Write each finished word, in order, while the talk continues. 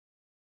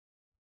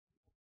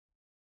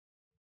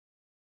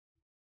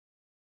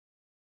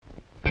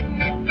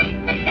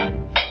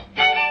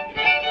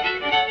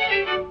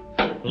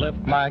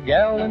my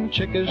gal in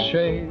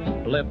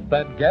Chickashay, left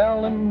that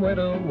gal and went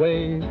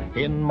away.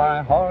 In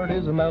my heart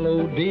is a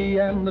melody,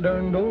 and the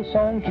derned old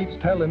song keeps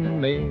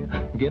telling me,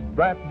 get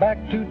right back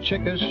to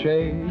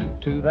Chickashay,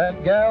 to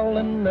that gal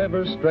and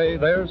never stray.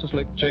 There's a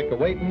slick chick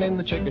a-waiting in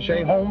the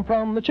Chickashay, home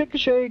from the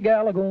Chickashay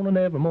gal a-gonna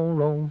never more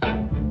roam.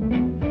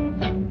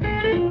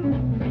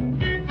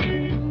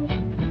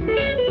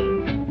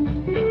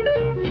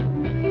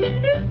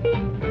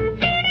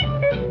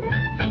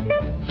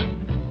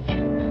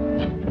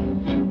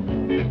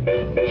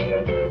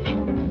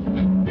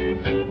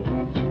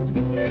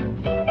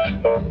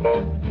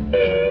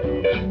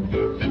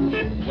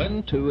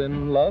 When two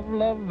in love,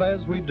 love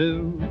as we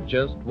do,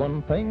 just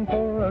one thing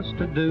for us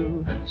to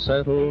do,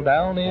 settle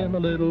down in a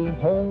little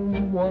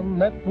home, one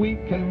that we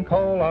can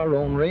call our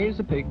own, raise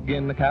a pig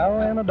and a cow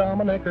and a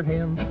Dominicker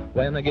hen.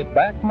 When I get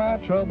back, my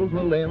troubles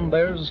will end.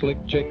 There's a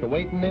slick chick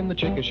a-waiting in the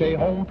Chickashay,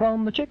 home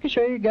from the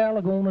Chickashay gal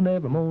a-gonna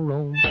never more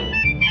roam.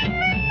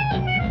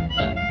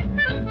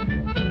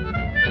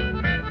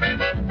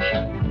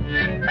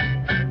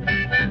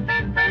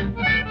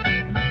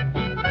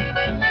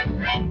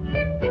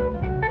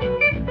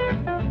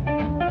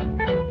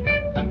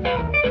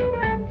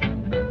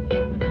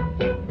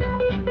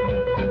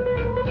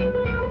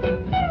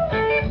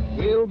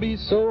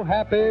 So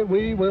happy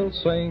we will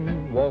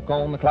sing, walk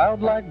on the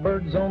cloud like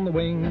birds on the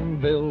wing,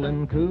 bill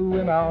and coo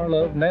in our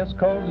love nest,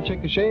 cause the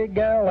Chickashay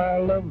gal I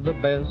love the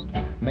best.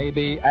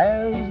 Maybe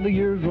as the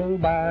years roll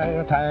by,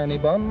 a tiny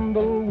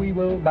bundle we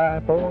will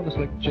buy for the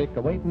slick chick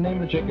a-waiting in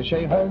the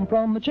Chickashay, home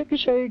from the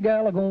Chickashay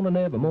gal a-gonna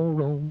never more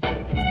roam.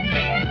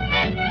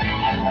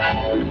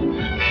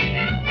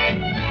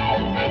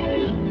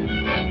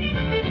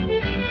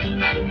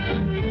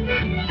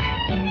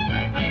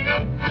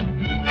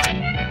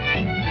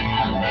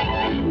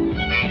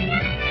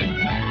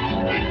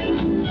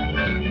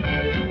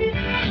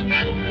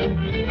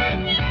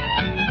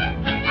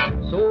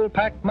 So I'll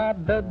pack my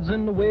duds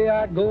and away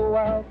I go.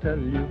 I'll tell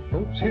you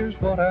folks, here's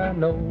what I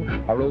know.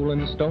 A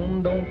rolling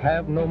stone don't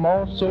have no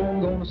moss, so I'm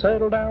gonna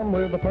settle down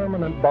with a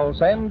permanent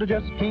boss. And I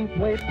just can't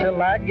wait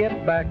till I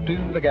get back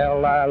to the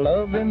gal I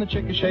love in the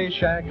Chickashay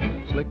shack.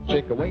 Slick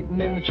chick a-waiting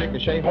in the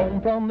Chickashay,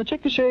 home from the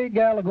Chickashay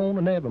gal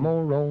a-gonna never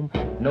more roam.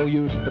 No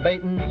use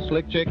debating,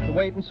 slick chick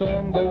a-waiting, so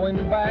I'm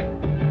going back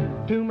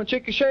to my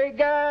Chickashay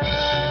gal.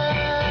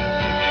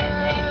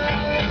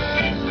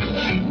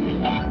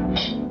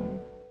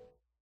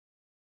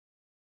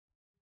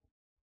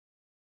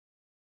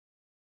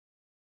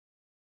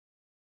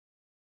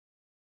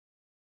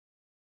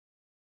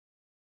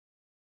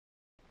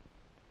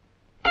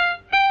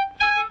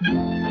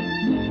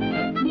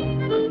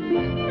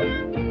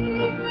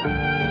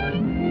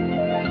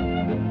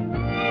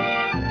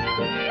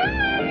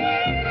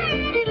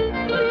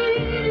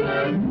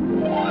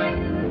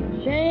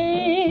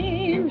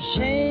 Shame,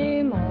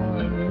 shame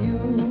on you.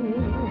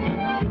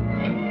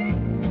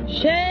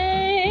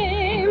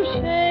 Shame,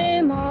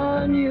 shame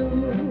on you.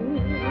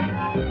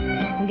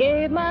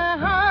 Gave my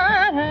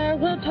heart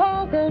as a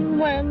token,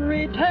 when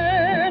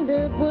returned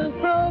it was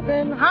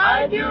broken.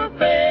 Hide your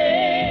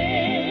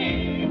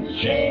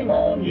face. Shame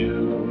on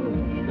you.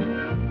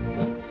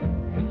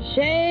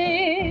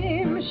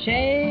 Shame,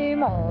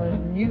 shame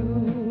on you.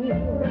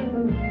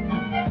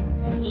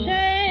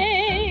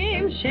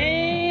 Shame,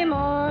 shame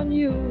on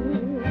you.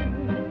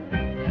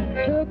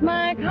 Took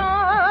my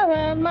car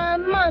and my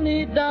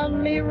money,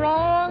 done me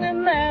wrong,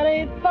 and that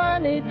ain't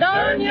funny.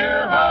 Darn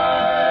your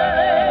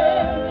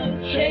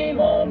heart. Shame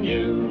on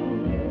you.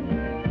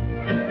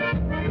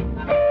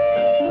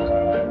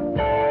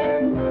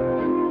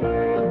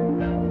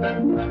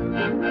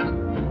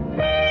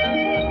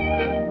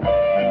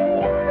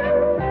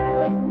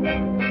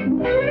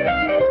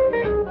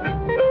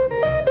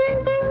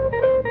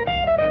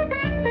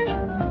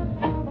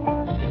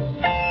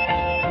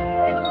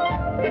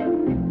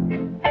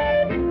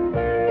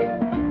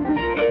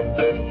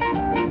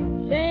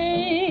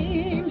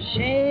 Shame,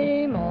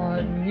 shame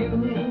on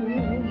you.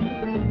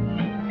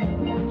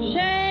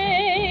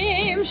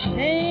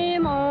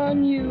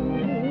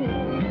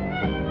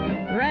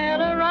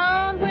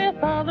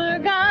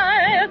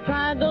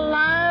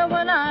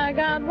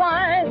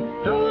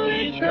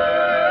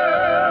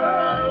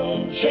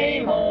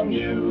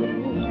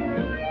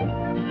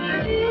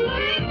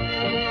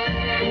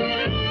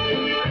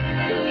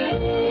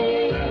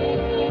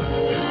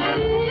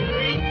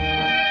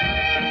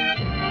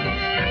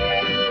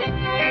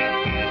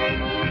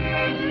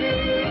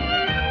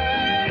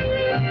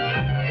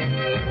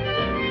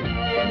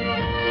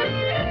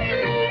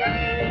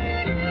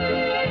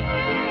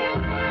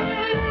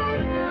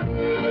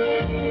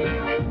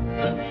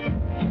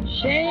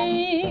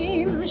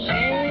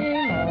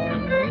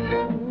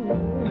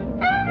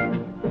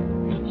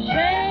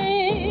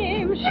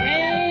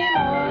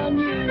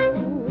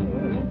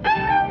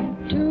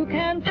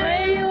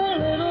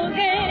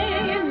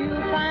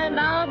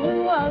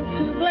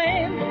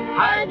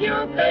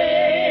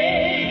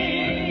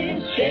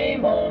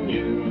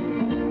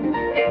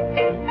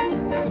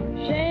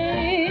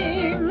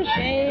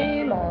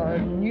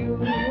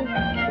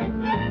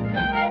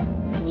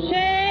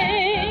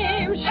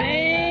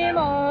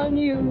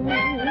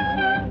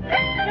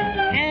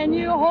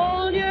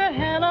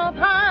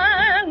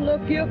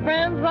 your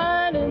friends, my